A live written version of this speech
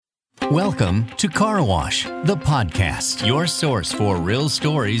Welcome to Car Wash, the podcast, your source for real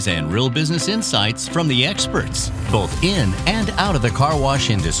stories and real business insights from the experts, both in and out of the car wash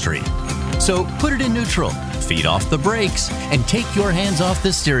industry. So put it in neutral, feet off the brakes, and take your hands off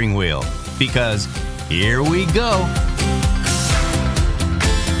the steering wheel, because here we go.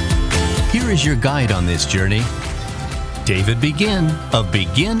 Here is your guide on this journey, David Begin of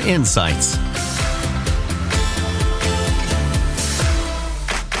Begin Insights.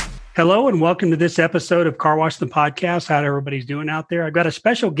 Hello and welcome to this episode of Car Wash the Podcast. How everybody's doing out there? I've got a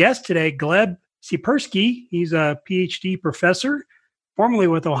special guest today, Gleb Tsipursky. He's a PhD professor, formerly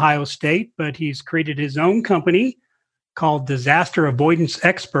with Ohio State, but he's created his own company called Disaster Avoidance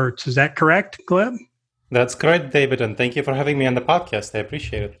Experts. Is that correct, Gleb? That's correct, David, and thank you for having me on the podcast. I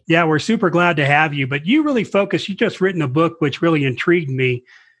appreciate it. Yeah, we're super glad to have you, but you really focus, you just written a book which really intrigued me.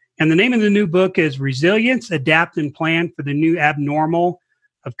 And the name of the new book is Resilience, Adapt and Plan for the New Abnormal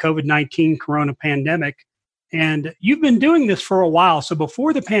of COVID-19 Corona Pandemic. And you've been doing this for a while. So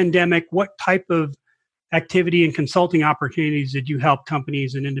before the pandemic, what type of activity and consulting opportunities did you help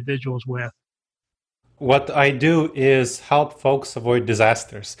companies and individuals with? What I do is help folks avoid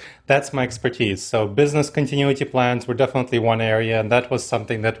disasters. That's my expertise. So business continuity plans were definitely one area, and that was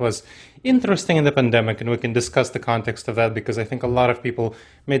something that was interesting in the pandemic, and we can discuss the context of that because I think a lot of people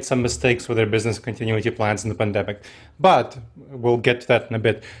made some mistakes with their business continuity plans in the pandemic. But we'll get to that in a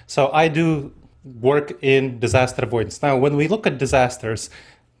bit. So I do work in disaster avoidance. Now, when we look at disasters,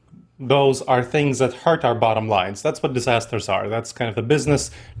 those are things that hurt our bottom lines. That's what disasters are. That's kind of the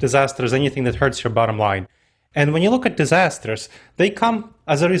business disasters, anything that hurts your bottom line. And when you look at disasters, they come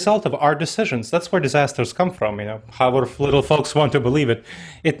as a result of our decisions. That's where disasters come from, however little folks want to believe it.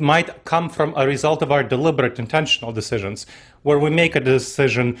 It might come from a result of our deliberate, intentional decisions, where we make a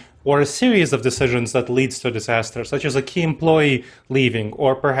decision or a series of decisions that leads to a disaster, such as a key employee leaving,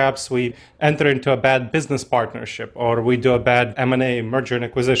 or perhaps we enter into a bad business partnership, or we do a bad M&A, merger and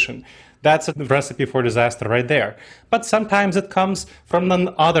acquisition. That's a recipe for disaster right there. But sometimes it comes from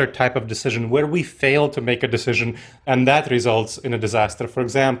another type of decision where we fail to make a decision and that results in a disaster. For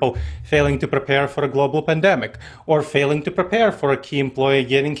example, failing to prepare for a global pandemic or failing to prepare for a key employee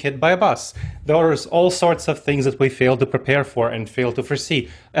getting hit by a bus. There's all sorts of things that we fail to prepare for and fail to foresee,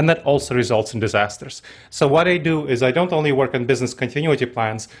 and that also results in disasters. So what I do is I don't only work on business continuity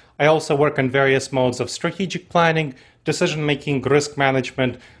plans, I also work on various modes of strategic planning, decision-making, risk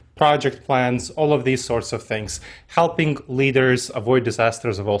management, project plans, all of these sorts of things, helping leaders avoid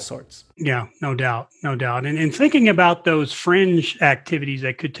disasters of all sorts. Yeah, no doubt, no doubt. And thinking about those fringe activities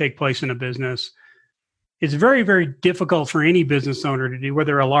that could take place in a business, it's very, very difficult for any business owner to do,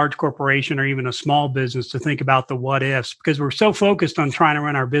 whether a large corporation or even a small business, to think about the what ifs, because we're so focused on trying to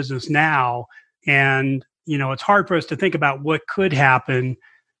run our business now. And, it's hard for us to think about what could happen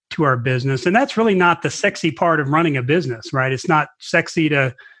to our business. And that's really not the sexy part of running a business, right? It's not sexy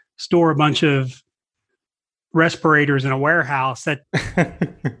to store a bunch of respirators in a warehouse.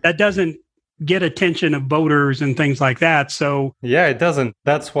 That doesn't get attention of voters and things like that. So yeah, it doesn't.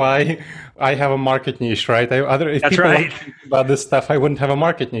 That's why I have a market niche, right? If that's people right. think about this stuff, I wouldn't have a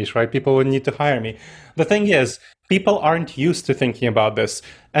market niche, right? People would need to hire me. The thing is, people aren't used to thinking about this.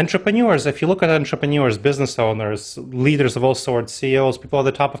 Entrepreneurs, if you look at entrepreneurs, business owners, leaders of all sorts, CEOs, people at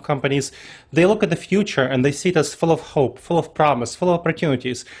the top of companies, they look at the future and they see it as full of hope, full of promise, full of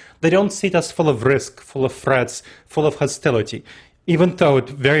opportunities. They don't see it as full of risk, full of threats, full of hostility. Even though it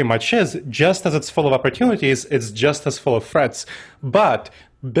very much is, just as it's full of opportunities, it's just as full of threats. But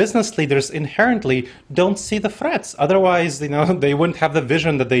business leaders inherently don't see the threats. Otherwise, they wouldn't have the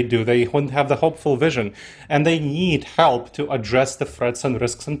vision that they do. They wouldn't have the hopeful vision. And they need help to address the threats and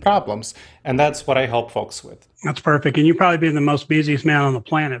risks and problems. And that's what I help folks with. That's perfect. And you've probably been the most busiest man on the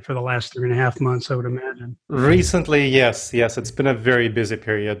planet for the last 3.5 months, I would imagine. Recently, yes. It's been a very busy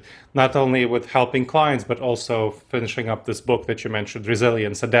period, not only with helping clients, but also finishing up this book that you mentioned,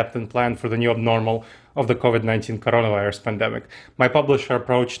 Resilience, Adapt and Plan for the New Abnormal of the COVID-19 coronavirus pandemic. My publisher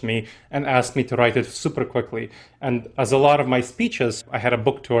approached me and asked me to write it super quickly. And as a lot of my speeches, I had a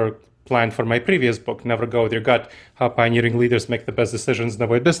book tour planned for my previous book, Never Go With Your Gut, How Pioneering Leaders Make the Best Decisions and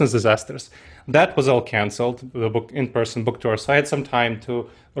Avoid Business Disasters. That was all canceled, the book in-person book tour. So I had some time to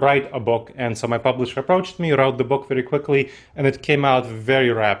write a book. And so my publisher approached me, wrote the book very quickly, and it came out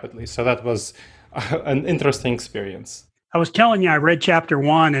very rapidly. So that was an interesting experience. I was telling you, I read chapter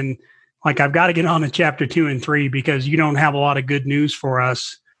 1 and I've got to get on to chapter 2 and 3 because you don't have a lot of good news for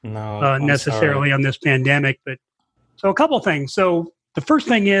us necessarily on this pandemic. But so a couple of things. So the first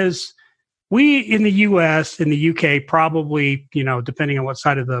thing is we in the US, in the UK, probably, depending on what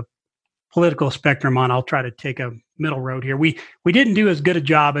side of the political spectrum on, I'll try to take a middle road here. We didn't do as good a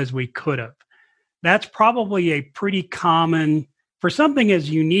job as we could have. That's probably a pretty common, for something as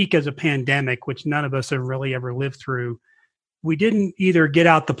unique as a pandemic, which none of us have really ever lived through. We didn't either get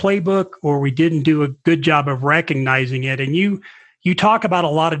out the playbook or we didn't do a good job of recognizing it. And you talk about a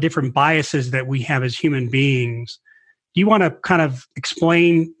lot of different biases that we have as human beings. Do you want to kind of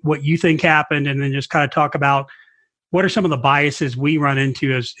explain what you think happened and then just kind of talk about what are some of the biases we run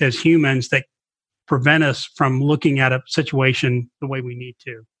into as humans that prevent us from looking at a situation the way we need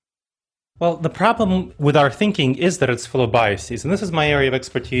to? Well, the problem with our thinking is that it's full of biases. And this is my area of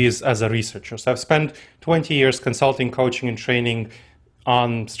expertise as a researcher. So I've spent 20 years consulting, coaching, and training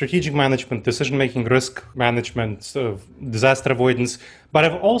on strategic management, decision-making, risk management, disaster avoidance. But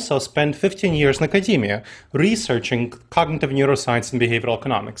I've also spent 15 years in academia researching cognitive neuroscience and behavioral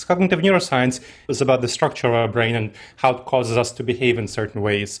economics. Cognitive neuroscience is about the structure of our brain and how it causes us to behave in certain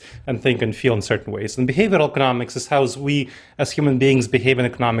ways and think and feel in certain ways. And behavioral economics is how we as human beings behave in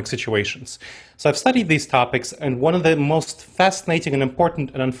economic situations. So I've studied these topics, and one of the most fascinating and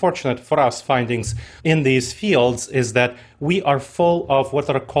important and unfortunate for us findings in these fields is that we are full of what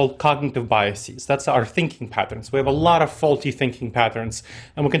are called cognitive biases. That's our thinking patterns. We have a lot of faulty thinking patterns,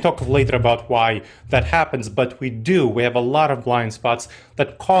 and we can talk later about why that happens, but we do. We have a lot of blind spots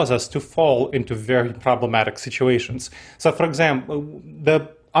that cause us to fall into very problematic situations. So, for example, the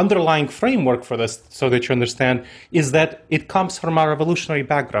underlying framework for this, so that you understand, is that it comes from our evolutionary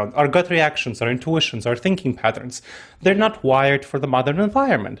background. Our gut reactions, our intuitions, our thinking patterns, they're not wired for the modern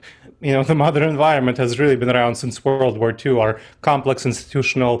environment. You know, the modern environment has really been around since World War II, our complex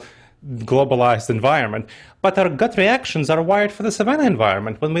institutional globalized environment. But our gut reactions are wired for the savanna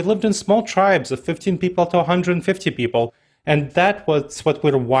environment, when we lived in small tribes of 15 people to 150 people. And that was what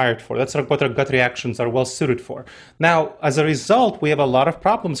we're wired for. That's what our gut reactions are well suited for. Now, as a result, we have a lot of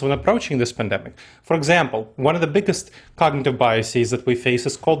problems when approaching this pandemic. For example, one of the biggest cognitive biases that we face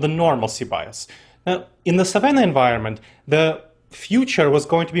is called the normalcy bias. Now, in the savanna environment, the future was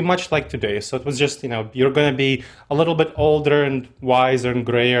going to be much like today. So it was just, you're going to be a little bit older and wiser and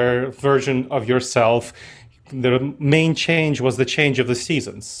grayer version of yourself. The main change was the change of the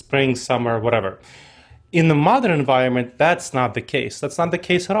seasons, spring, summer, whatever. In the modern environment, that's not the case. That's not the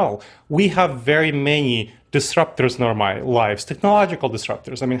case at all. We have very many disruptors in our lives, technological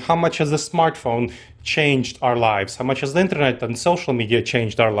disruptors. I mean, how much has the smartphone changed our lives? How much has the internet and social media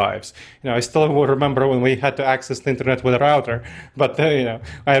changed our lives? I still remember when we had to access the internet with a router. But I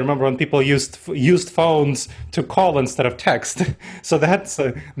remember when people used phones to call instead of text. So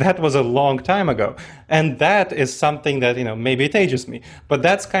that was a long time ago, and that is something that maybe it ages me. But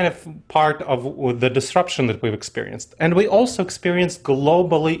that's kind of part of the disruption that we've experienced, and we also experienced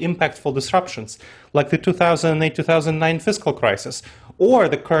globally impactful disruptions, like the 2008-2009 fiscal crisis, or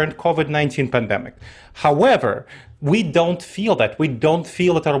the current COVID-19 pandemic. However, we don't feel that. We don't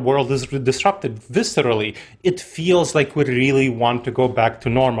feel that our world is disrupted viscerally. It feels like we really want to go back to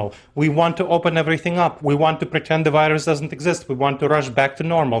normal. We want to open everything up. We want to pretend the virus doesn't exist. We want to rush back to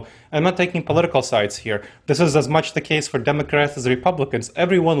normal. I'm not taking political sides here. This is as much the case for Democrats as Republicans.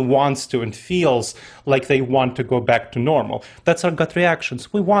 Everyone wants to and feels like they want to go back to normal. That's our gut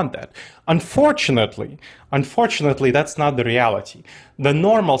reactions. We want that. Unfortunately, that's not the reality. The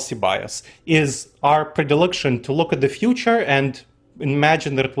normalcy bias is our predilection to look at the future and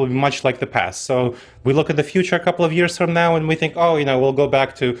imagine that it will be much like the past. So we look at the future a couple of years from now and we think, we'll go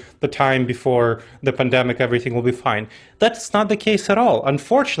back to the time before the pandemic, everything will be fine. That's not the case at all.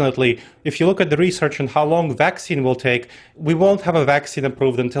 Unfortunately, if you look at the research and how long vaccine will take, we won't have a vaccine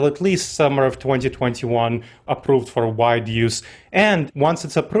approved until at least summer of 2021, approved for wide use. And once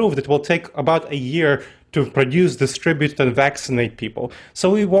it's approved, it will take about a year to produce, distribute, and vaccinate people. So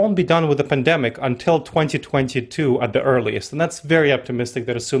we won't be done with the pandemic until 2022 at the earliest. And that's very optimistic.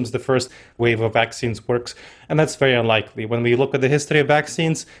 That assumes the first wave of vaccines works. And that's very unlikely. When we look at the history of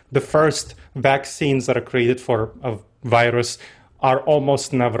vaccines, the first vaccines that are created for a virus are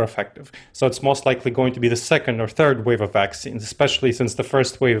almost never effective. So it's most likely going to be the second or third wave of vaccines, especially since the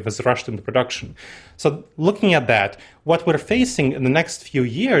first wave was rushed into production. So looking at that, what we're facing in the next few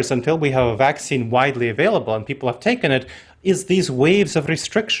years until we have a vaccine widely available and people have taken it is these waves of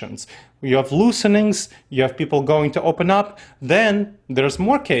restrictions. You have loosenings, you have people going to open up, then there's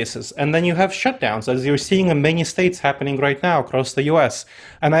more cases, and then you have shutdowns, as you're seeing in many states happening right now across the US.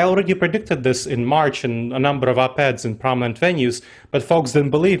 And I already predicted this in March in a number of op-eds in prominent venues, but folks didn't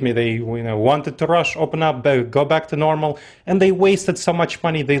believe me. They wanted to rush, open up, go back to normal, and they wasted so much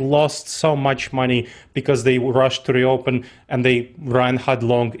money. They lost so much money because they rushed to reopen and they ran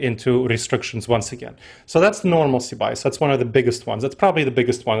headlong into restrictions once again. So that's the normalcy bias. That's one of the biggest ones. That's probably the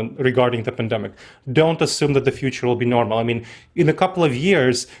biggest one regarding starting the pandemic. Don't assume that the future will be normal. I mean, in a couple of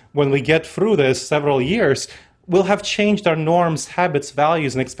years, when we get through this, several years, we'll have changed our norms, habits,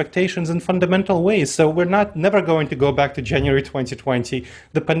 values, and expectations in fundamental ways. So we're never going to go back to January 2020.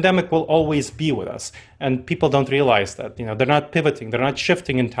 The pandemic will always be with us. And people don't realize that. They're not pivoting, they're not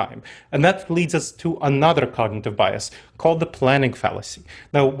shifting in time. And that leads us to another cognitive bias called the planning fallacy.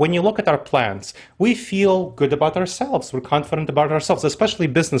 Now, when you look at our plans, we feel good about ourselves. We're confident about ourselves, especially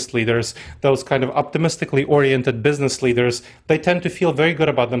business leaders, those kind of optimistically oriented business leaders. They tend to feel very good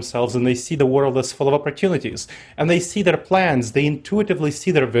about themselves, and they see the world as full of opportunities. And they see their plans, they intuitively see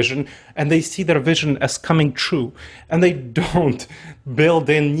their vision, and they see their vision as coming true. And they don't build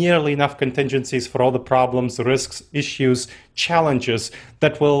in nearly enough contingencies for all the problems, risks, issues, challenges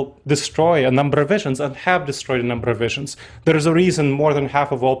that will destroy a number of visions and have destroyed a number of visions. There is a reason more than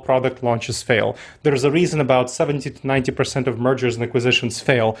half of all product launches fail. There is a reason about 70 to 90% of mergers and acquisitions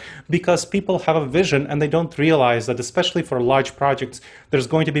fail, because people have a vision and they don't realize that, especially for large projects, there's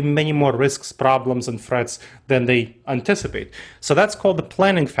going to be many more risks, problems, and threats than they anticipate. So that's called the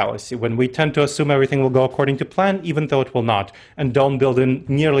planning fallacy, when we tend to assume everything will go according to plan, even though it will not, and don't build in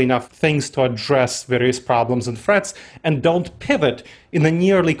nearly enough things to address various problems and threats, and don't pivot in a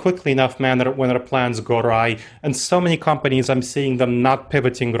nearly quickly enough manner when our plans go awry. And so many companies, I'm seeing them not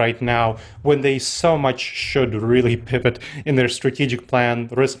pivoting right now when they so much should really pivot in their strategic plan,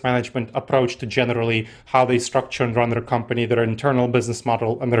 risk management approach to generally how they structure and run their company, their internal business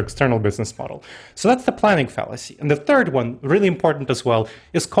model and their external business model. So that's the planning fallacy. And the third one, really important as well,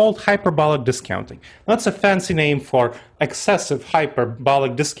 is called hyperbolic discounting. That's a fancy name for excessive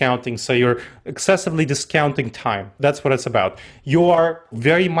hyperbolic discounting. So you're excessively discounting time. That's what it's about. You are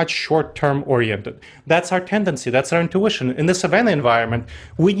very much short-term oriented. That's our tendency. That's our intuition. In the Savannah environment,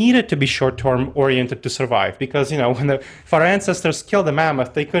 we needed to be short-term oriented to survive, because, if our ancestors killed a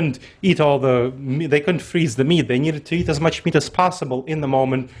mammoth, they couldn't eat they couldn't freeze the meat. They needed to eat as much meat as possible in the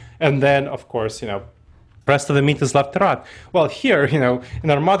moment. And then, of course, rest of the meat is left to rot. Well, here, in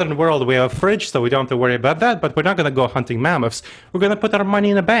our modern world, we have a fridge, so we don't have to worry about that, but we're not going to go hunting mammoths. We're going to put our money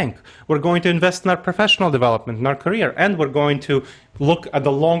in a bank. We're going to invest in our professional development, in our career, and we're going to look at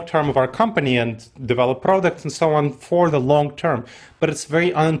the long term of our company and develop products and so on for the long term. But it's very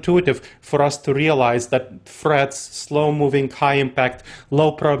unintuitive for us to realize that threats, slow-moving, high-impact,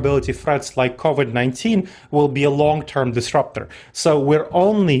 low-probability threats like COVID-19 will be a long-term disruptor. So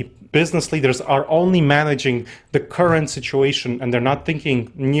business leaders are only managing the current situation, and they're not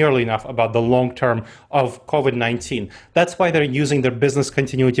thinking nearly enough about the long term of COVID-19. That's why they're using their business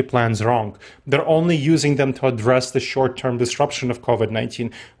continuity plans wrong. They're only using them to address the short-term disruption of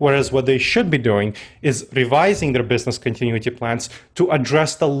COVID-19, whereas what they should be doing is revising their business continuity plans to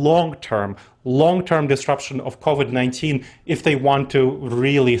address the long-term disruption of COVID-19 if they want to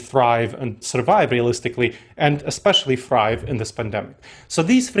really thrive and survive realistically, and especially thrive in this pandemic. So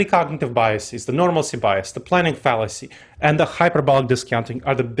these three cognitive biases, the normalcy bias, the planning fallacy, and the hyperbolic discounting,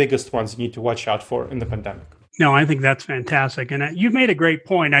 are the biggest ones you need to watch out for in the pandemic. No, I think that's fantastic. And you've made a great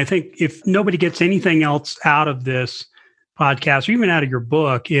point. I think if nobody gets anything else out of this podcast, or even out of your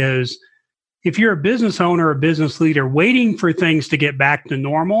book, is if you're a business owner or a business leader waiting for things to get back to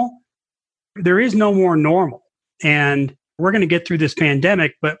normal, there is no more normal. And we're going to get through this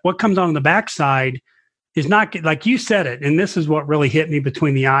pandemic, but what comes on the backside is not, like you said it, and this is what really hit me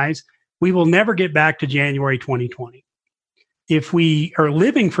between the eyes, we will never get back to January 2020. If we are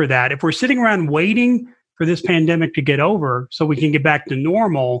living for that, if we're sitting around waiting for this pandemic to get over so we can get back to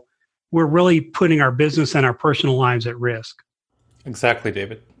normal, we're really putting our business and our personal lives at risk. Exactly,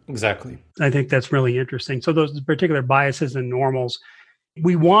 David. Exactly. I think that's really interesting. So those particular biases and normals,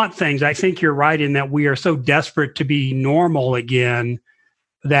 we want things. I think you're right in that we are so desperate to be normal again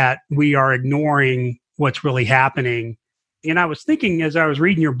that we are ignoring what's really happening. And I was thinking as I was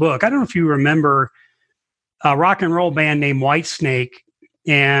reading your book, I don't know if you remember a rock and roll band named Whitesnake,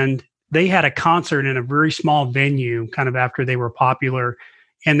 and they had a concert in a very small venue kind of after they were popular.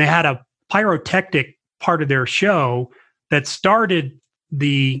 And they had a pyrotechnic part of their show that started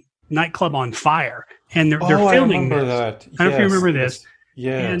the nightclub on fire. And they're filming this. That. I don't know if you remember this.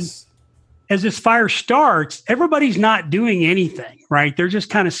 Yes. And as this fire starts, everybody's not doing anything, right? They're just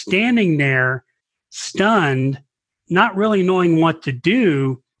kind of standing there, stunned, not really knowing what to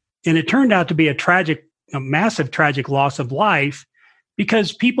do. And it turned out to be a massive tragic loss of life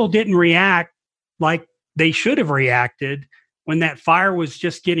because people didn't react like they should have reacted when that fire was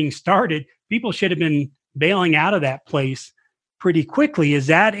just getting started. People should have been bailing out of that place pretty quickly. Is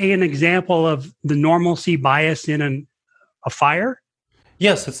that an example of the normalcy bias in a fire?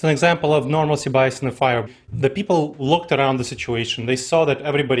 Yes, it's an example of normalcy bias in the fire. The people looked around the situation. They saw that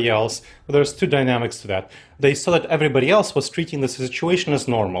everybody else, there's two dynamics to that. They saw that everybody else was treating the situation as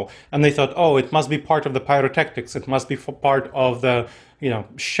normal. And they thought, oh, it must be part of the pyrotechnics. It must be part of the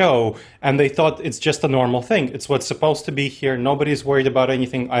show. And they thought it's just a normal thing. It's what's supposed to be here. Nobody's worried about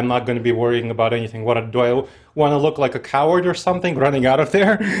anything. I'm not going to be worrying about anything. What do I want to look like, a coward or something running out of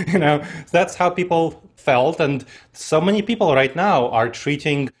there? That's how people felt. And so many people right now are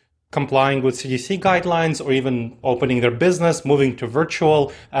treating complying with CDC guidelines or even opening their business, moving to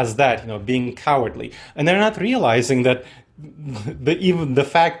virtual as that, being cowardly. And they're not realizing that even the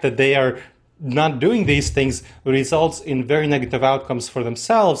fact that they are not doing these things results in very negative outcomes for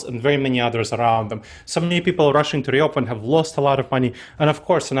themselves and very many others around them. So many people rushing to reopen have lost a lot of money. And of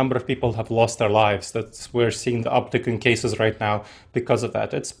course, a number of people have lost their lives. We're seeing the uptick in cases right now because of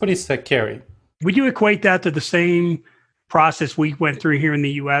that. It's pretty scary. Would you equate that to the same process we went through here in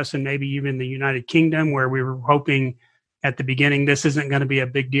the U.S. and maybe even the United Kingdom, where we were hoping at the beginning, this isn't going to be a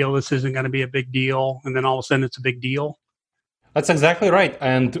big deal, this isn't going to be a big deal, and then all of a sudden it's a big deal? That's exactly right.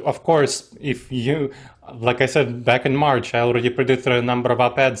 And of course, if you, like I said, back in March, I already predicted a number of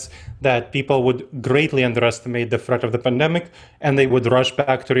op-eds that people would greatly underestimate the threat of the pandemic and they would rush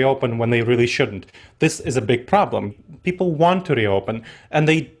back to reopen when they really shouldn't. This is a big problem. People want to reopen and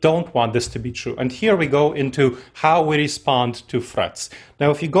they don't want this to be true. And here we go into how we respond to threats.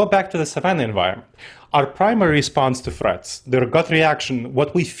 Now, if you go back to the Savannah environment, our primary response to threats, their gut reaction,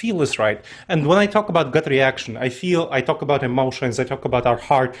 what we feel is right. And when I talk about gut reaction, I talk about emotions, I talk about our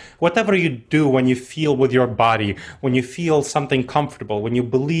heart, whatever you do when you feel with your body, when you feel something comfortable, when you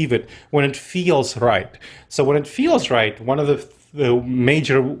believe it, when it feels right. So when it feels right, one of the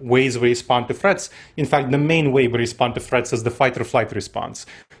major ways we respond to threats, in fact, the main way we respond to threats is the fight or flight response.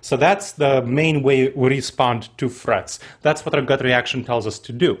 So that's the main way we respond to threats. That's what our gut reaction tells us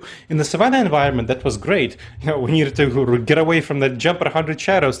to do. In the Savannah environment, that was great. We needed to get away from the jump at 100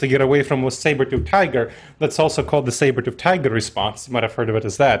 shadows to get away from a saber-toothed tiger. That's also called the saber-toothed tiger response. You might have heard of it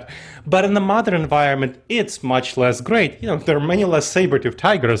as that. But in the modern environment, it's much less great. There are many less saber-toothed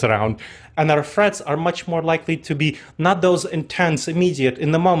tigers around. And our threats are much more likely to be not those intense, immediate,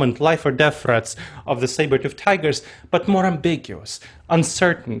 in the moment, life or death threats of the saber-toothed tigers, but more ambiguous,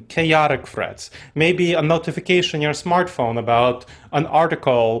 uncertain, chaotic threats. Maybe a notification in your smartphone about an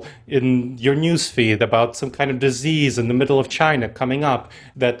article in your newsfeed about some kind of disease in the middle of China coming up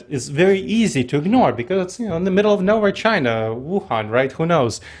that is very easy to ignore because it's in the middle of nowhere, China, Wuhan, right? Who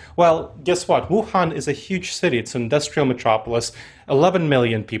knows? Well, guess what? Wuhan is a huge city. It's an industrial metropolis. 11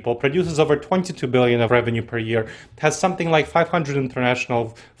 million people, produces over 22 billion of revenue per year, has something like 500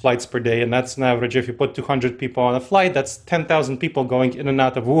 international flights per day, and that's an average. If you put 200 people on a flight, that's 10,000 people going in and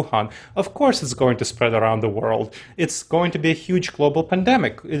out of Wuhan. Of course, it's going to spread around the world. It's going to be a huge global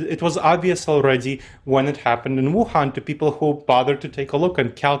pandemic. It was obvious already when it happened in Wuhan to people who bothered to take a look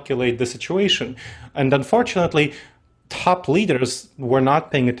and calculate the situation. And unfortunately, top leaders were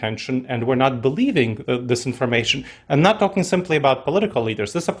not paying attention and were not believing this information. I'm not talking simply about political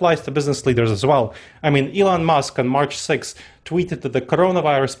leaders. This applies to business leaders as well. I mean, Elon Musk on March 6th tweeted that the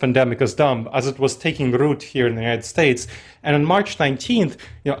coronavirus pandemic is dumb as it was taking root here in the United States. And on March 19th,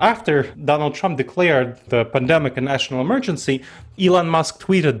 after Donald Trump declared the pandemic a national emergency, Elon Musk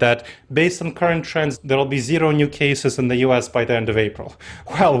tweeted that based on current trends, there will be 0 new cases in the US by the end of April.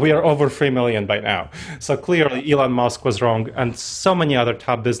 Well, we are over 3 million by now. So clearly Elon Musk was wrong, and so many other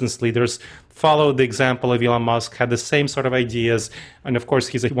top business leaders followed the example of Elon Musk, had the same sort of ideas, and of course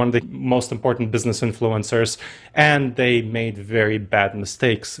he's one of the most important business influencers, and they made very bad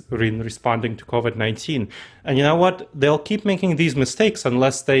mistakes in responding to COVID-19. And you know what? They'll keep making these mistakes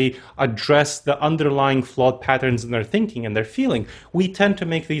unless they address the underlying flawed patterns in their thinking and their feeling. We tend to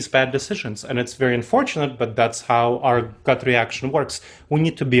make these bad decisions, and it's very unfortunate, but that's how our gut reaction works. We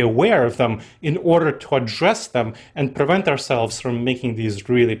need to be aware of them in order to address them and prevent ourselves from making these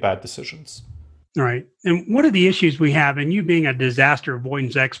really bad decisions. All right. And what are the issues we have? And you being a disaster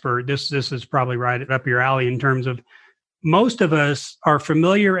avoidance expert, this is probably right up your alley in terms of most of us are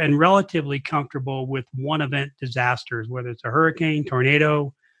familiar and relatively comfortable with one event disasters, whether it's a hurricane,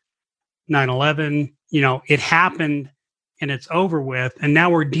 tornado, 9/11, it happened and it's over with. And now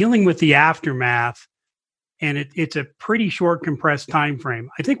we're dealing with the aftermath, and it's a pretty short, compressed time frame.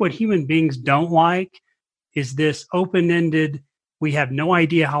 I think what human beings don't like is this open-ended, we have no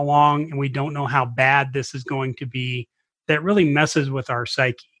idea how long and we don't know how bad this is going to be, that really messes with our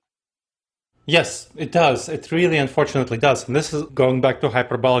psyche. Yes, it does. It really unfortunately does. And this is going back to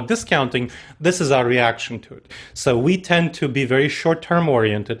hyperbolic discounting. This is our reaction to it. So we tend to be very short-term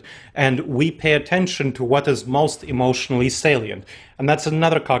oriented and we pay attention to what is most emotionally salient. And that's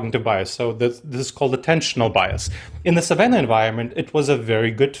another cognitive bias. So this is called attentional bias. In the Savannah environment, it was a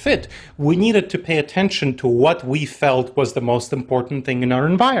very good fit. We needed to pay attention to what we felt was the most important thing in our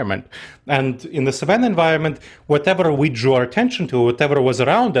environment. And in the Savannah environment, whatever we drew our attention to, whatever was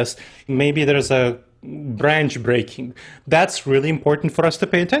around us, maybe there's a branch breaking. That's really important for us to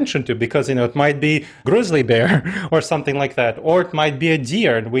pay attention to because, it might be grizzly bear or something like that, or it might be a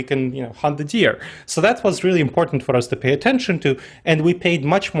deer and we can, hunt the deer. So that was really important for us to pay attention to. And we paid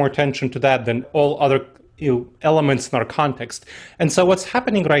much more attention to that than all other elements in our context. And so what's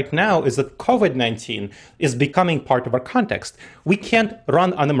happening right now is that COVID-19 is becoming part of our context. We can't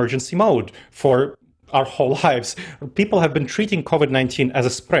run on emergency mode for our whole lives. People have been treating COVID-19 as a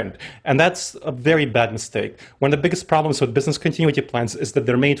sprint, and that's a very bad mistake. One of the biggest problems with business continuity plans is that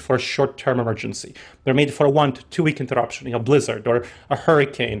they're made for a short-term emergency. They're made for a 1 to 2 week interruption, a blizzard or a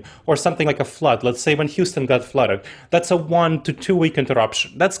hurricane or something like a flood. Let's say when Houston got flooded, that's a 1 to 2 week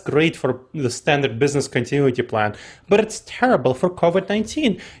interruption. That's great for the standard business continuity plan, but it's terrible for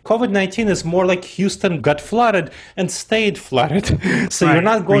COVID-19. COVID-19 is more like Houston got flooded and stayed flooded. So right, you're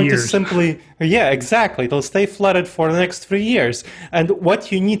not going to simply... Yeah, exactly. It'll stay flooded for the next 3 years. And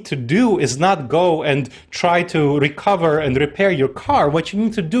what you need to do is not go and try to recover and repair your car. What you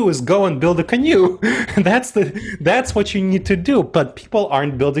need to do is go and build a canoe. That's what you need to do. But people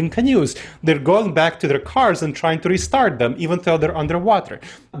aren't building canoes. They're going back to their cars and trying to restart them, even though they're underwater.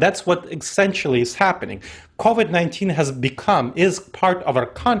 That's what essentially is happening. COVID-19 is part of our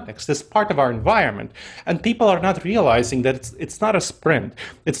context, is part of our environment. And people are not realizing that it's not a sprint.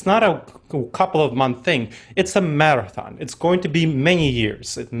 It's not a couple of month thing. It's a marathon. It's going to be many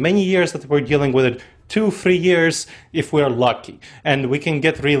years that we're dealing with it. 2-3 years if we're lucky, and we can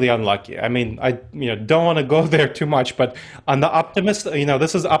get really unlucky. I mean, I don't want to go there too much, but on the optimist,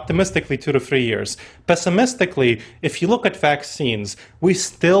 this is optimistically 2 to 3 years. Pessimistically, if you look at vaccines, we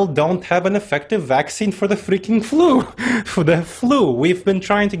still don't have an effective vaccine for the freaking flu. For the flu, we've been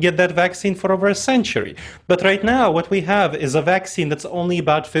trying to get that vaccine for over a century. But right now, what we have is a vaccine that's only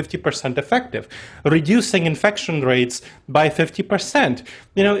about 50% effective, reducing infection rates by 50%.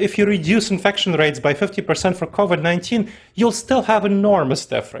 If you reduce infection rates by 50% for COVID-19, you'll still have enormous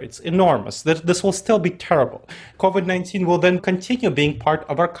death rates, enormous. This will still be terrible. COVID-19 will then continue being part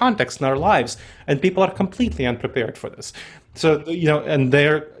of our context in our lives, and people are completely unprepared for this. So, and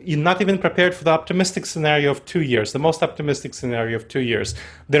they're not even prepared for the optimistic scenario of 2 years, the most optimistic scenario of 2 years.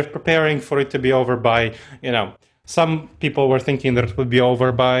 They're preparing for it to be over by, some people were thinking that it would be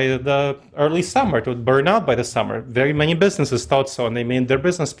over by the early summer. It would burn out by the summer. Very many businesses thought so, and they made their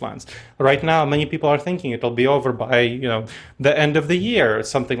business plans. Right now, many people are thinking it'll be over by, the end of the year or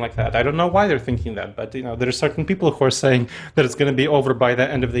something like that. I don't know why they're thinking that, but, there are certain people who are saying that it's going to be over by the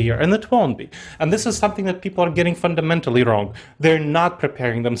end of the year, and it won't be. And this is something that people are getting fundamentally wrong. They're not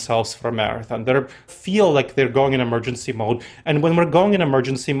preparing themselves for a marathon. They feel like they're going in emergency mode, and when we're going in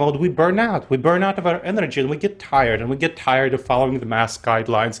emergency mode, we burn out. We burn out of our energy, and we get tired. And we get tired of following the mask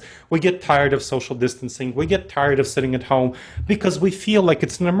guidelines. We get tired of social distancing. We get tired of sitting at home because we feel like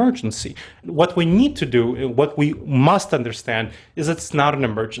it's an emergency. What we need to do, what we must understand, is it's not an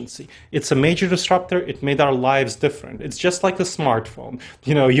emergency. It's a major disruptor. It made our lives different. It's just like a smartphone.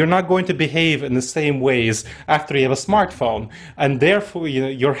 You're not going to behave in the same ways after you have a smartphone. And therefore,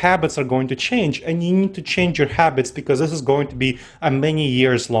 your habits are going to change. And you need to change your habits because this is going to be a many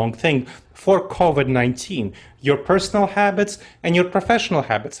years long thing. For COVID-19, your personal habits and your professional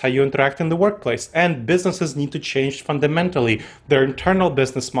habits, how you interact in the workplace. And businesses need to change fundamentally their internal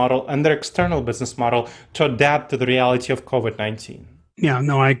business model and their external business model to adapt to the reality of COVID-19. Yeah,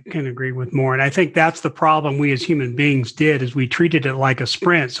 no, I can agree with more. And I think that's the problem we as human beings did, is we treated it like a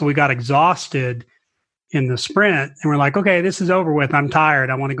sprint. So we got exhausted in the sprint and we're like, okay, this is over with. I'm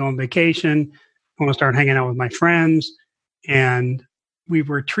tired. I want to go on vacation. I want to start hanging out with my friends. And we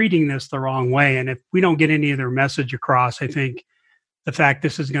were treating this the wrong way. And if we don't get any of their message across, I think the fact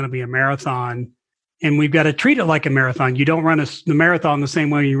this is going to be a marathon, and we've got to treat it like a marathon. You don't run the marathon the same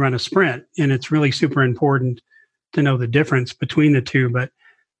way you run a sprint. And it's really super important to know the difference between the two. But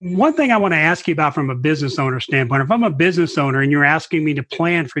one thing I want to ask you about from a business owner standpoint, if I'm a business owner and you're asking me to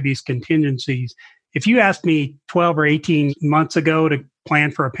plan for these contingencies, if you asked me 12 or 18 months ago to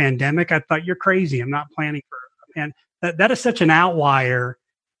plan for a pandemic, I thought you're crazy. I'm not planning for a pandemic. That is such an outlier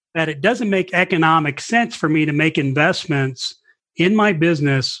that it doesn't make economic sense for me to make investments in my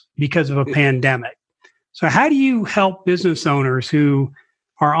business because of a pandemic. So how do you help business owners who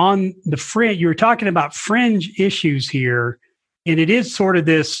are on the fringe. You're talking about fringe issues here, and it is sort of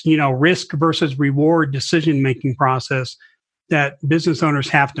this, risk versus reward decision-making process that business owners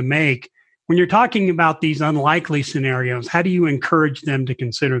have to make. When you're talking about these unlikely scenarios, how do you encourage them to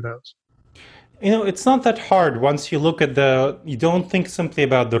consider those? It's not that hard once you look at you don't think simply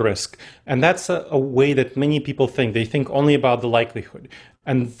about the risk. And that's a way that many people think. They think only about the likelihood.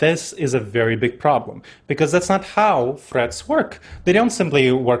 And this is a very big problem because that's not how threats work. They don't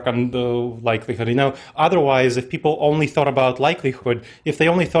simply work on the likelihood. Otherwise, if people only thought about likelihood, if they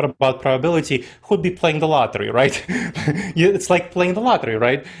only thought about probability, who'd be playing the lottery, right? It's like playing the lottery,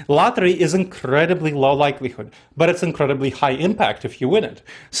 right? Lottery is incredibly low likelihood, but it's incredibly high impact if you win it.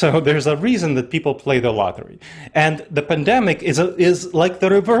 So there's a reason that people play the lottery. And the pandemic is like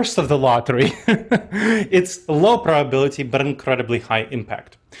the reverse of the lottery. It's low probability, but incredibly high impact.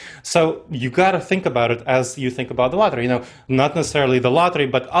 So you got to think about it as you think about the lottery. Not necessarily the lottery,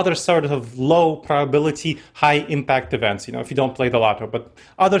 but other sort of low probability, high impact events. If you don't play the lotto, but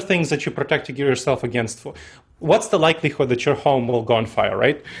other things that you protect yourself against. What's the likelihood that your home will go on fire,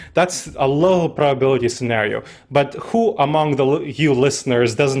 right? That's a low probability scenario. But who among you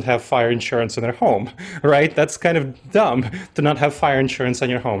listeners doesn't have fire insurance in their home, right? That's kind of dumb to not have fire insurance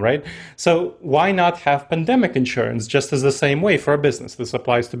on your home, right? So why not have pandemic insurance just as the same way for a business? This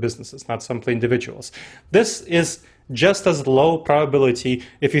applies to businesses, not simply individuals. This is just as low probability.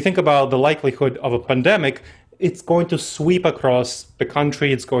 If you think about the likelihood of a pandemic, it's going to sweep across the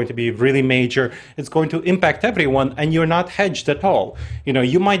country. It's going to be really major. It's going to impact everyone, and you're not hedged at all.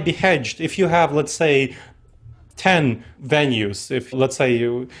 You might be hedged if you have, let's say, 10 venues. If, let's say,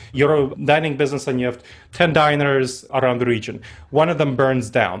 you're a dining business and you have 10 diners around the region. One of them burns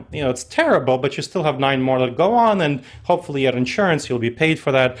down. It's terrible, but you still have 9 more that go on, and hopefully your insurance, you'll be paid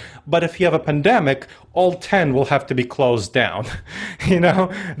for that. But if you have a pandemic, all 10 will have to be closed down.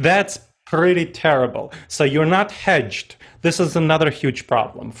 That's pretty terrible. So you're not hedged. This is another huge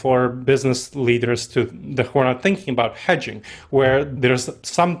problem for business leaders who are not thinking about hedging, where there's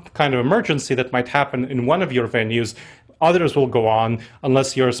some kind of emergency that might happen in one of your venues. Others will go on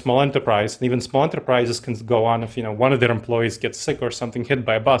unless you're a small enterprise. And even small enterprises can go on if one of their employees gets sick or something, hit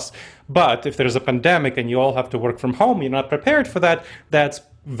by a bus. But if there's a pandemic and you all have to work from home, you're not prepared for that, that's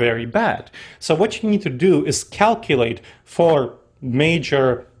very bad. So what you need to do is calculate for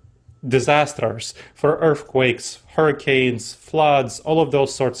major disasters, for earthquakes, hurricanes, floods, all of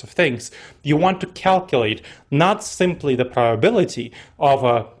those sorts of things. You want to calculate not simply the probability of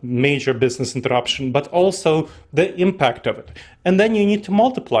a major business interruption, but also the impact of it. And then you need to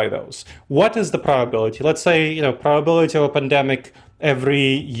multiply those. What is the probability? Let's say, probability of a pandemic every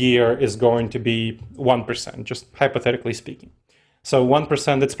year is going to be 1%, just hypothetically speaking. So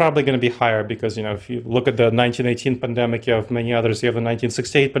 1%, it's probably going to be higher because, if you look at the 1918 pandemic, you have many others, you have the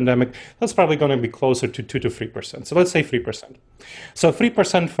 1968 pandemic, that's probably going to be closer to 2 to 3%. So let's say 3%. So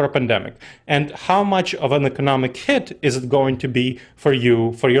 3% for a pandemic. And how much of an economic hit is it going to be for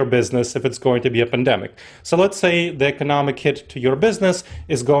you, for your business, if it's going to be a pandemic? So let's say the economic hit to your business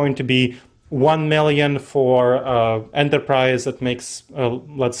is going to be 1 million for enterprise that makes,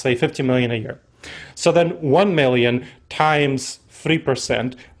 let's say, 50 million a year. So then 1 million times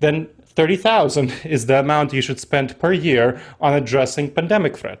 3%, then 30,000 is the amount you should spend per year on addressing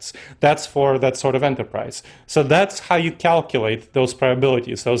pandemic threats. That's for that sort of enterprise. So that's how you calculate those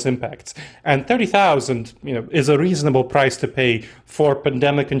probabilities, those impacts. And 30,000, is a reasonable price to pay for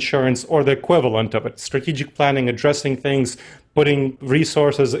pandemic insurance or the equivalent of it. Strategic planning, addressing things, putting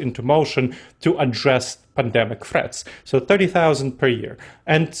resources into motion to address pandemic threats. So 30,000 per year,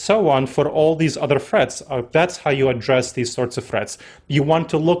 and so on for all these other threats. That's how you address these sorts of threats. You want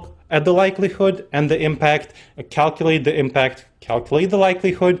to look at the likelihood and the impact, calculate the impact, calculate the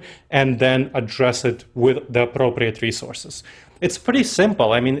likelihood, and then address it with the appropriate resources. It's pretty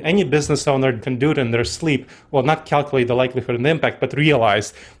simple. Any business owner can do it in their sleep. Well, not calculate the likelihood and the impact, but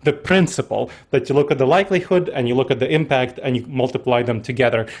realize the principle that you look at the likelihood and you look at the impact and you multiply them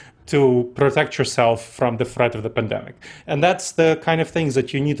together to protect yourself from the threat of the pandemic. And that's the kind of things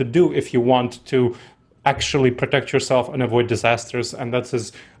that you need to do if you want to actually protect yourself and avoid disasters. And that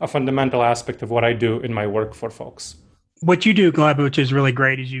is a fundamental aspect of what I do in my work for folks. What you do, Gleb, which is really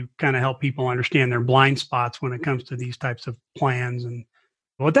great, is you kind of help people understand their blind spots when it comes to these types of plans. And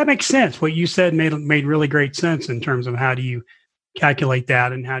well, that makes sense. What you said made really great sense in terms of how do you calculate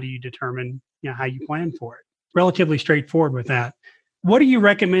that and how do you determine how you plan for it. Relatively straightforward with that. What are you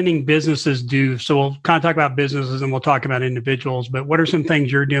recommending businesses do? So we'll kind of talk about businesses and we'll talk about individuals, but what are some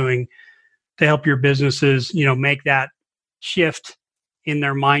things you're doing to help your businesses, make that shift in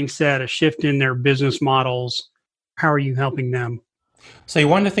their mindset, a shift in their business models? How are you helping them? So you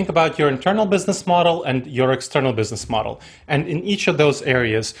want to think about your internal business model and your external business model. And in each of those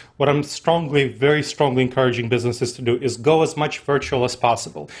areas, what I'm very strongly encouraging businesses to do is go as much virtual as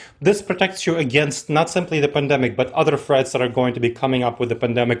possible. This protects you against not simply the pandemic, but other threats that are going to be coming up with the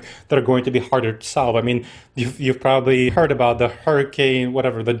pandemic that are going to be harder to solve. I mean, you've probably heard about the hurricane,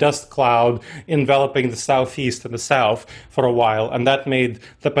 the dust cloud enveloping the southeast and the south for a while, and that made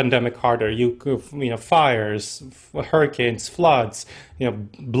the pandemic harder. Fires, hurricanes, floods,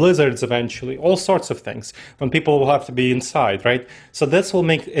 blizzards eventually, all sorts of things when people will have to be inside, right? So this will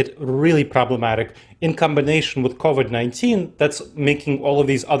make it really problematic in combination with COVID-19 that's making all of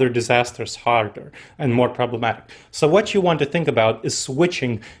these other disasters harder and more problematic. So what you want to think about is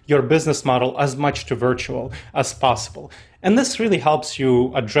switching your business model as much to virtual as possible. And this really helps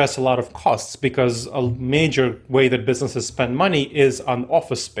you address a lot of costs because a major way that businesses spend money is on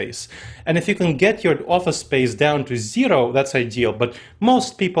office space. And if you can get your office space down to zero, that's ideal. But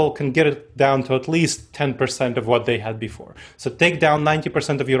most people can get it down to at least 10% of what they had before. So take down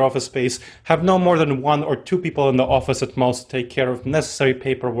 90% of your office space, have no more than 1 or 2 people in the office at most to take care of necessary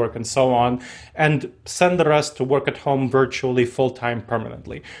paperwork and so on, and send the rest to work at home virtually, full-time,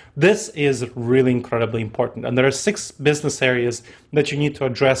 permanently. This is really incredibly important. And there are 6 business areas that you need to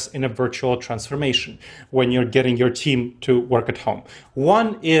address in a virtual transformation when you're getting your team to work at home.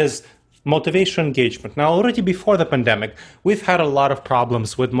 One is motivation engagement. Now, already before the pandemic, we've had a lot of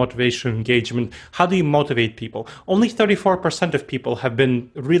problems with motivation engagement. How do you motivate people? Only 34% of people have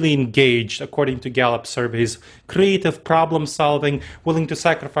been really engaged, according to Gallup surveys, creative, problem solving, willing to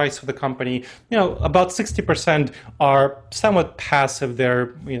sacrifice for the company. About 60% are somewhat passive.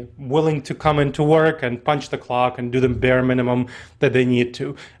 They're willing to come into work and punch the clock and do the bare minimum that they need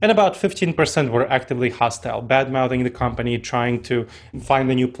to. And about 15% were actively hostile, bad-mouthing the company, trying to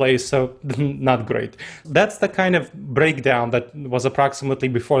find a new place. So not great. That's the kind of breakdown that was approximately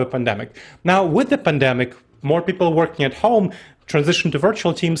before the pandemic. Now, with the pandemic, more people working at home, transition to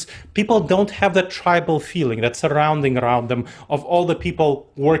virtual teams, people don't have that tribal feeling, that surrounding around them of all the people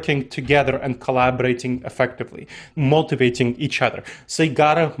working together and collaborating effectively, motivating each other. So you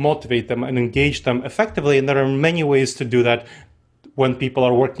gotta motivate them and engage them effectively, and there are many ways to do that when people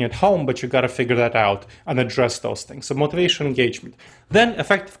are working at home, but you got to figure that out and address those things. So motivation, engagement. Then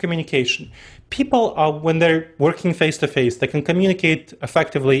effective communication. People, when they're working face-to-face, they can communicate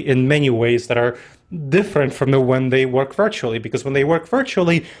effectively in many ways that are different from when they work virtually, because when they work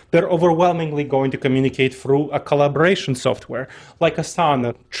virtually, they're overwhelmingly going to communicate through a collaboration software like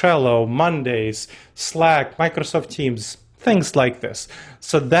Asana, Trello, Mondays, Slack, Microsoft Teams, things like this.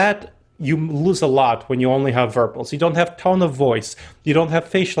 So that you lose a lot when you only have verbals. You don't have tone of voice. You don't have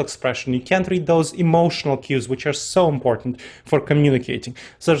facial expression. You can't read those emotional cues, which are so important for communicating.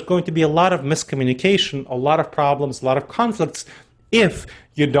 So there's going to be a lot of miscommunication, a lot of problems, a lot of conflicts if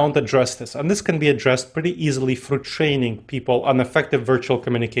you don't address this. And this can be addressed pretty easily through training people on effective virtual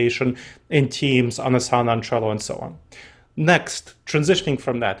communication in Teams, on Asana, on Trello, and so on. Next, transitioning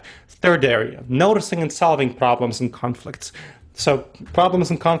from that, third area, noticing and solving problems and conflicts. So problems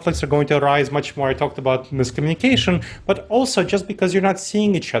and conflicts are going to arise much more. I talked about miscommunication, but also just because you're not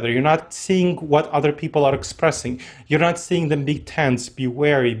seeing each other, you're not seeing what other people are expressing. You're not seeing them be tense, be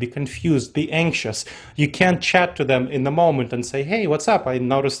wary, be confused, be anxious. You can't chat to them in the moment and say, hey, what's up? I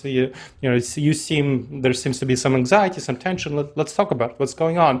noticed that there seems to be some anxiety, some tension. Let's talk about what's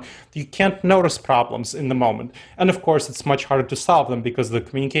going on. You can't notice problems in the moment. And of course, it's much harder to solve them because of the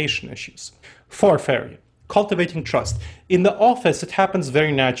communication issues. Fourth area. Cultivating trust. In the office, it happens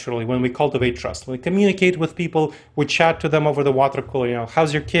very naturally when we cultivate trust. When we communicate with people, we chat to them over the water cooler.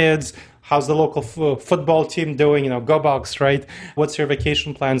 How's your kids? How's the local football team doing? Go Bucks, right? What's your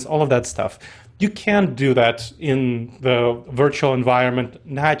vacation plans? All of that stuff. You can't do that in the virtual environment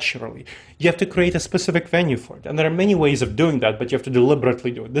naturally. You have to create a specific venue for it. And there are many ways of doing that, but you have to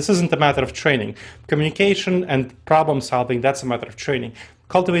deliberately do it. This isn't a matter of training. Communication and problem solving, that's a matter of training.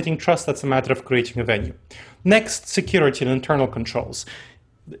 Cultivating trust, that's a matter of creating a venue. Next, security and internal controls.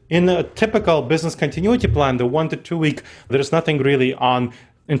 In a typical business continuity plan, the 1 to 2 week, there's nothing really on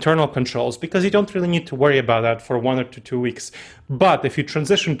internal controls because you don't really need to worry about that for 1 or 2 weeks. But if you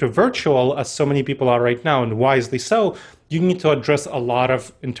transition to virtual, as so many people are right now, and wisely so, you need to address a lot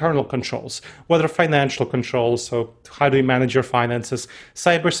of internal controls, whether financial controls, so how do you manage your finances,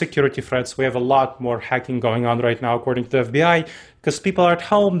 cybersecurity threats. We have a lot more hacking going on right now, according to the FBI, because people are at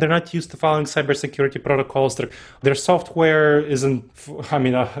home, they're not used to following cybersecurity protocols. Their software isn't,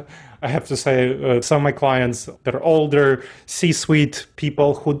 I have to say, some of my clients, they're older C-suite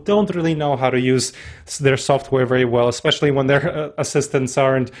people who don't really know how to use their software very well, especially when their assistants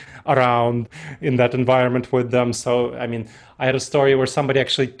aren't around in that environment with them. So, I mean, I had a story where somebody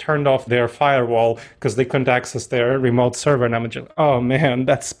actually turned off their firewall because they couldn't access their remote server. And I'm just, oh man,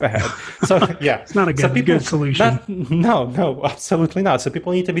 that's bad. So yeah, it's not a good solution. No, absolutely not. So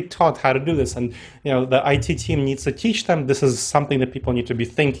people need to be taught how to do this. And, the IT team needs to teach them. This is something that people need to be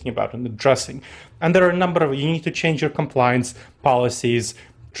thinking about and addressing. And there are a number of, you need to change your compliance policies,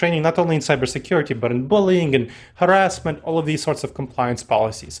 training not only in cybersecurity, but in bullying and harassment, all of these sorts of compliance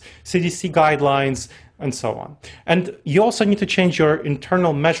policies, CDC guidelines, and so on. And you also need to change your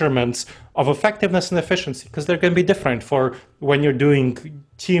internal measurements of effectiveness and efficiency, because they're going to be different for when you're doing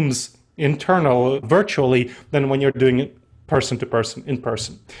Teams internal virtually than when you're doing it person to person, in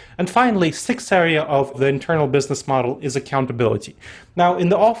person. And finally, sixth area of the internal business model is accountability. Now, in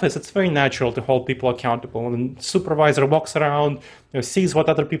the office, it's very natural to hold people accountable. And the supervisor walks around, sees what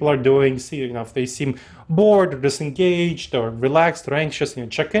other people are doing, see if they seem bored or disengaged or relaxed or anxious,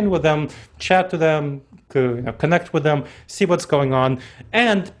 check in with them, chat to them, connect with them, see what's going on.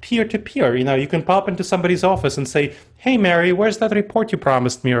 And peer-to-peer, you can pop into somebody's office and say, hey, Mary, where's that report you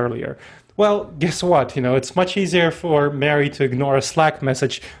promised me earlier? Well, guess what? It's much easier for Mary to ignore a Slack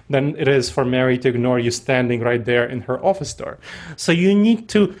message than it is for Mary to ignore you standing right there in her office door. So you need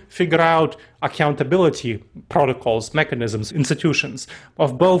to figure out accountability protocols, mechanisms, institutions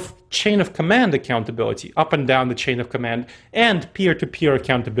of both chain of command accountability, up and down the chain of command, and peer-to-peer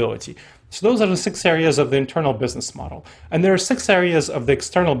accountability. So those are the 6 areas of the internal business model. And there are 6 areas of the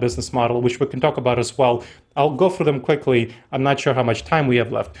external business model, which we can talk about as well. I'll go through them quickly. I'm not sure how much time we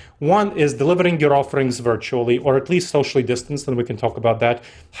have left. One is delivering your offerings virtually, or at least socially distanced, and we can talk about that.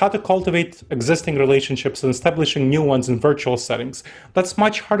 How to cultivate existing relationships and establishing new ones in virtual settings. That's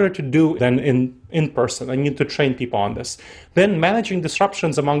much harder to do than in person. I need to train people on this. Then managing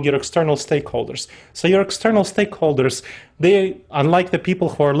disruptions among your external stakeholders. So your external stakeholders, they, unlike the people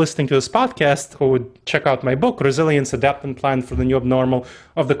who are listening to this podcast, who would check out my book, Resilience, Adapt and Plan for the New Abnormal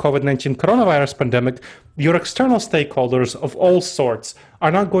of the COVID-19 coronavirus pandemic, your external stakeholders of all sorts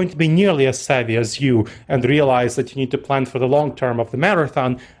are not going to be nearly as savvy as you and realize that you need to plan for the long term of the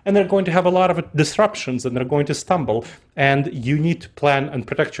marathon, and they're going to have a lot of disruptions and they're going to stumble, and you need to plan and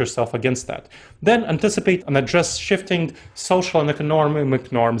protect yourself against that. Then anticipate and address shifting social and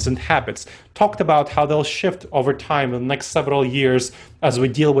economic norms and habits. Talked about how they'll shift over time in the next several years as we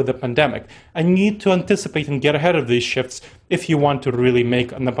deal with the pandemic. And you need to anticipate and get ahead of these shifts if you want to really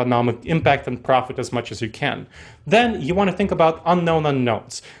make an economic impact and profit as much as you can. Then you want to think about unknown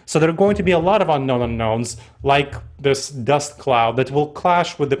unknowns. So there are going to be a lot of unknown unknowns, like this dust cloud that will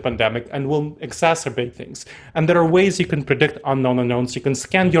clash with the pandemic and will exacerbate things. And there are ways you can predict unknown unknowns. You can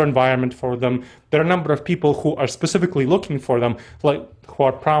scan your environment for them. There are a number of people who are specifically looking for them, like who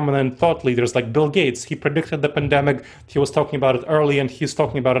are prominent thought leaders like Bill Gates. He predicted the pandemic. He was talking about it early, and he's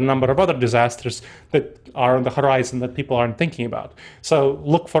talking about a number of other disasters that are on the horizon that people aren't thinking about. So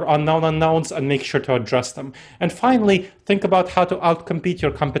look for unknown unknowns and make sure to address them. And finally, think about how to outcompete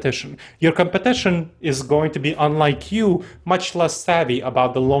your competition. Your competition is going to be, unlike you, much less savvy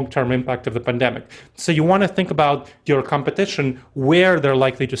about the long-term impact of the pandemic. So you want to think about your competition, where they're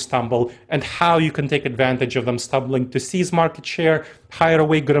likely to stumble, and how you can take advantage of them stumbling to seize market share, hire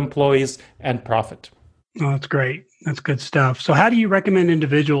away good employees, and profit. Oh, that's great. That's good stuff. So how do you recommend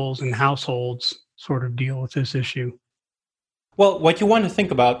individuals and households sort of deal with this issue? Well, what you want to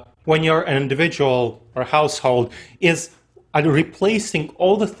think about when you're an individual or household is replacing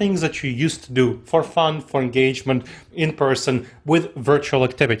all the things that you used to do for fun, for engagement in person with virtual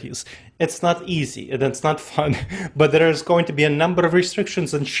activities. It's not easy and it's not fun, but there's going to be a number of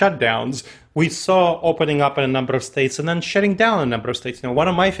restrictions and shutdowns. We saw opening up in a number of states and then shutting down in a number of states. One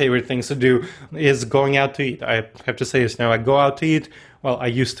of my favorite things to do is going out to eat. I have to say this now. I go out to eat. Well, I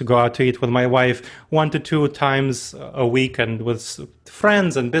used to go out to eat with my wife 1 to 2 times a week and with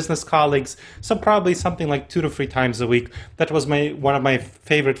friends and business colleagues. So probably something like 2 to 3 times a week. That was one of my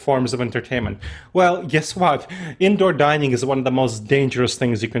favorite forms of entertainment. Well, guess what? Indoor dining is one of the most dangerous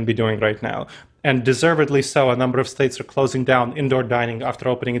things you can be doing right now. And deservedly so. A number of states are closing down indoor dining after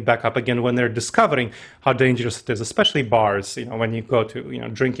opening it back up again when they're discovering how dangerous it is, especially bars, when you go to,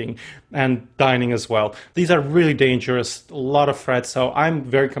 drinking and dining as well. These are really dangerous, a lot of threats. So I'm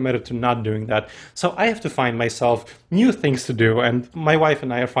very committed to not doing that. So I have to find myself new things to do. And my wife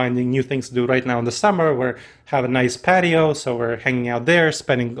and I are finding new things to do right now in the summer. We have a nice patio, so we're hanging out there,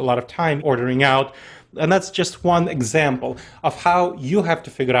 spending a lot of time ordering out. And that's just one example of how you have to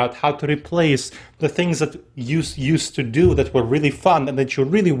figure out how to replace the things that you used to do that were really fun and that you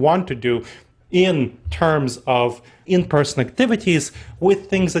really want to do in terms of in-person activities with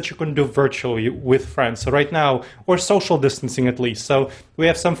things that you can do virtually with friends. So right now, we're social distancing at least. So we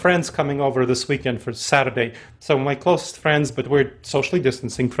have some friends coming over this weekend for Saturday. So my closest friends, but we're socially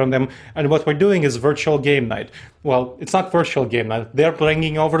distancing from them. And what we're doing is virtual game night. Well, it's not virtual game night. They're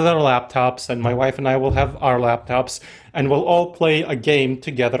bringing over their laptops, and my wife and I will have our laptops, and we'll all play a game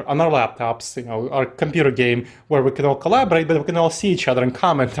together on our laptops, our computer game where we can all collaborate, but we can all see each other and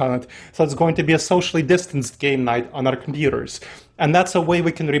comment on it. So it's going to be a socially distanced game night on our computers. And that's a way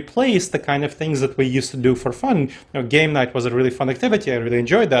we can replace the kind of things that we used to do for fun. Game night was a really fun activity. I really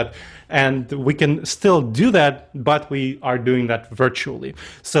enjoyed that. And we can still do that, but we are doing that virtually.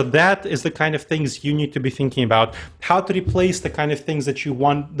 So that is the kind of things you need to be thinking about. How to replace the kind of things that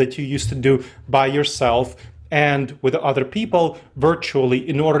you used to do by yourself and with other people virtually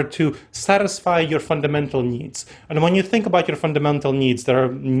in order to satisfy your fundamental needs. And when you think about your fundamental needs, there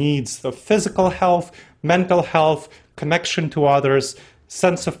are needs of physical health, mental health, connection to others,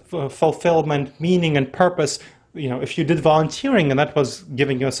 sense of fulfillment, meaning and purpose. If you did volunteering and that was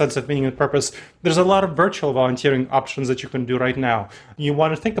giving you a sense of meaning and purpose, there's a lot of virtual volunteering options that you can do right now. You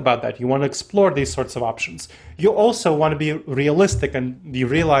want to think about that. You want to explore these sorts of options. You also want to be realistic, and you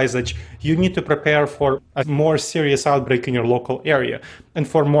realize that you need to prepare for a more serious outbreak in your local area and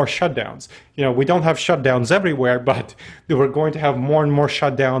for more shutdowns. We don't have shutdowns everywhere, but we're going to have more and more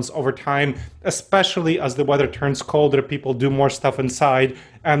shutdowns over time, especially as the weather turns colder, people do more stuff inside,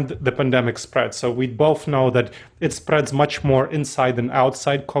 and the pandemic spreads. So we both know that it spreads much more inside than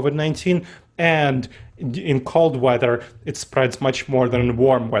outside COVID-19, and in cold weather, it spreads much more than in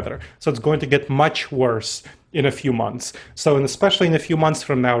warm weather. So it's going to get much worse in a few months. So, and especially in a few months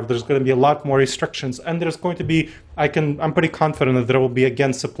from now, there's going to be a lot more restrictions, and there's going to be, I'm pretty confident that there will be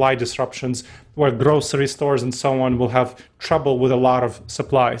again supply disruptions where grocery stores and so on will have trouble with a lot of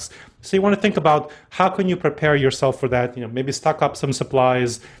supplies. So you want to think about how can you prepare yourself for that? Maybe stock up some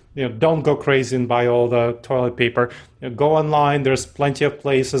supplies. Don't go crazy and buy all the toilet paper. Go online. There's plenty of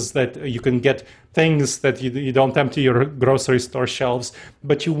places that you can get things that you don't empty your grocery store shelves,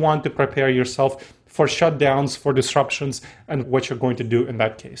 but you want to prepare yourself for shutdowns, for disruptions, and what you're going to do in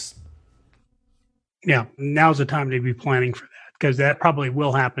that case. Yeah, now's the time to be planning for that, because that probably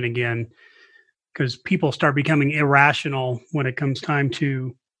will happen again, because people start becoming irrational when it comes time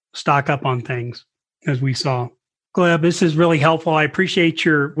to stock up on things, as we saw. Gleb, this is really helpful. I appreciate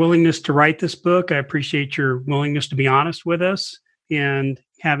your willingness to write this book. I appreciate your willingness to be honest with us and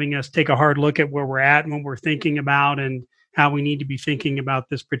having us take a hard look at where we're at and what we're thinking about and how we need to be thinking about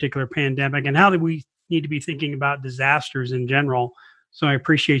this particular pandemic and how we need to be thinking about disasters in general. So I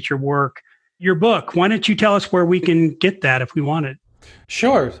appreciate your work. Your book, why don't you tell us where we can get that if we want it?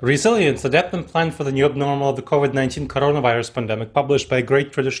 Sure. Resilience, Adapt and Plan for the New Abnormal of the COVID-19 Coronavirus Pandemic, published by a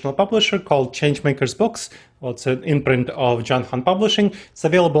great traditional publisher called Changemakers Books. Well, it's an imprint of John Hahn Publishing. It's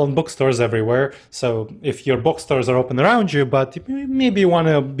available in bookstores everywhere. So if your bookstores are open around you, but maybe you want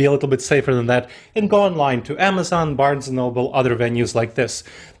to be a little bit safer than that, and go online to Amazon, Barnes & Noble, other venues like this.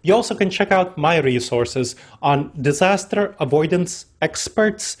 You also can check out my resources on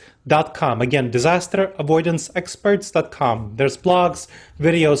disasteravoidanceexperts.com. Again, disasteravoidanceexperts.com. There's blogs,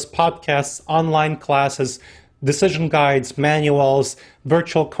 videos, podcasts, online classes, decision guides, manuals,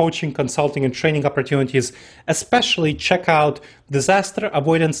 virtual coaching, consulting, and training opportunities. Especially check out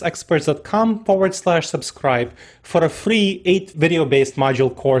disasteravoidanceexperts.com/subscribe for a free 8 video-based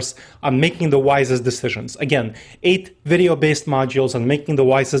module course on making the wisest decisions. Again, 8 video-based modules on making the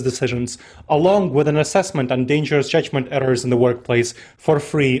wisest decisions, along with an assessment on dangerous judgment errors in the workplace for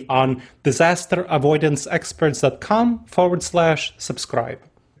free on disasteravoidanceexperts.com/subscribe.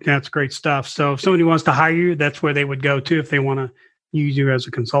 That's great stuff. So if somebody wants to hire you, that's where they would go to if they want to use you as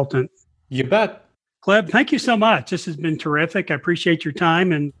a consultant. You bet. Gleb, thank you so much. This has been terrific. I appreciate your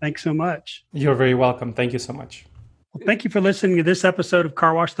time, and thanks so much. You're very welcome. Thank you so much. Well, thank you for listening to this episode of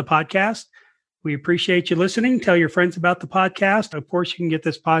Car Wash the Podcast. We appreciate you listening. Tell your friends about the podcast. Of course, you can get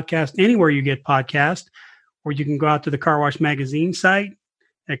this podcast anywhere you get podcasts, or you can go out to the Car Wash Magazine site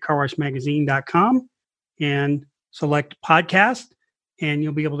at carwashmagazine.com and select podcast, and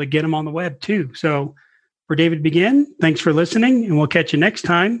you'll be able to get them on the web too. So for David Begin, thanks for listening, and we'll catch you next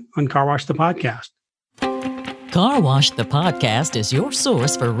time on Car Wash the Podcast. Car Wash the Podcast is your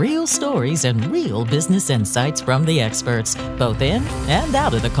source for real stories and real business insights from the experts, both in and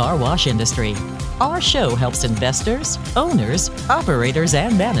out of the car wash industry. Our show helps investors, owners, operators,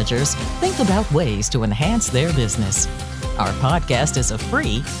 and managers think about ways to enhance their business. Our podcast is a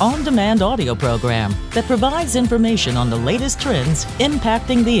free, on-demand audio program that provides information on the latest trends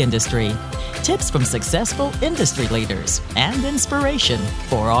impacting the industry, tips from successful industry leaders, and inspiration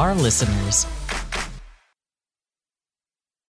for our listeners.